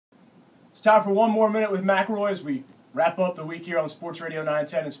It's time for one more minute with McElroy as we wrap up the week here on Sports Radio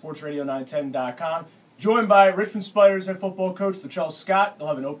 910 and SportsRadio910.com. Joined by Richmond Spiders head football coach Latrell Scott. They'll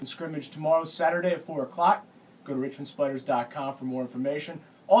have an open scrimmage tomorrow, Saturday at 4 o'clock. Go to richmondspiders.com for more information.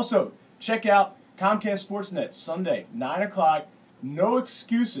 Also, check out Comcast Sportsnet, Sunday, 9 o'clock. No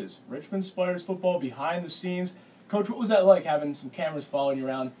excuses. Richmond Spiders football behind the scenes. Coach, what was that like having some cameras following you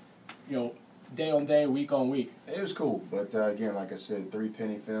around, day on day, week on week? It was cool, but again, like I said, 3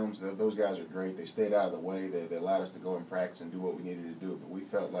 penny films, those guys are great. They stayed out of the way. They allowed us to go and practice and do what we needed to do, but we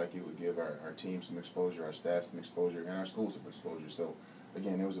felt like it would give our team some exposure, our staff some exposure, and our schools some exposure. So,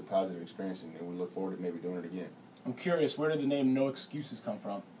 again, it was a positive experience, and we look forward to maybe doing it again. I'm curious, where did the name No Excuses come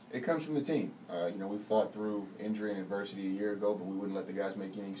from? It comes from the team. We fought through injury and adversity a year ago, but we wouldn't let the guys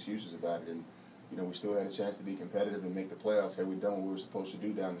make any excuses about it. And, we still had a chance to be competitive and make the playoffs had we done what we were supposed to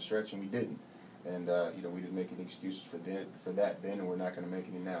do down the stretch, and we didn't. And, we didn't make any excuses for that then, and we're not going to make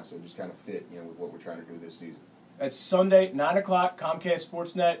any now. So it just kind of fit, with what we're trying to do this season. That's Sunday, 9 o'clock, Comcast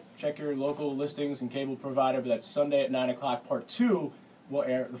Sportsnet. Check your local listings and cable provider, but that's Sunday at 9 o'clock. Part 2 will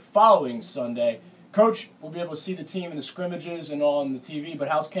air the following Sunday. Coach, we'll be able to see the team in the scrimmages and all on the TV, but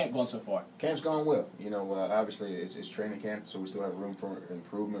how's camp going so far? Camp's gone well. Obviously it's training camp, so we still have room for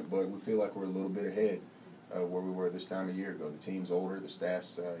improvement, but we feel like we're a little bit ahead where we were this time a year ago. The team's older, the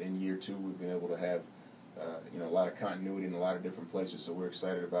staff's in year 2. We've been able to have a lot of continuity in a lot of different places, so we're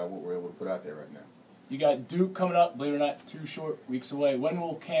excited about what we're able to put out there right now. You got Duke coming up, believe it or not, 2 short weeks away. When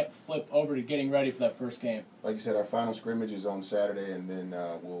will camp flip over to getting ready for that first game? Like you said, our final scrimmage is on Saturday, and then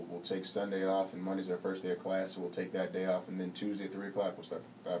we'll take Sunday off, and Monday's our first day of class, so we'll take that day off, and then Tuesday at 3 o'clock we'll start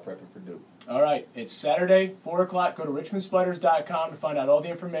prepping for Duke. All right, it's Saturday, 4 o'clock. Go to richmondspiders.com to find out all the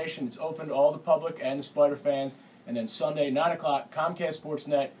information. It's open to all the public and the Spider fans. And then Sunday, 9 o'clock, Comcast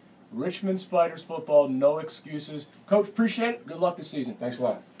Sportsnet, Richmond Spiders football, no excuses. Coach, appreciate it. Good luck this season. Thanks a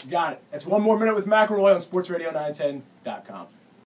lot. Got it. That's one more minute with McElroy on SportsRadio910.com.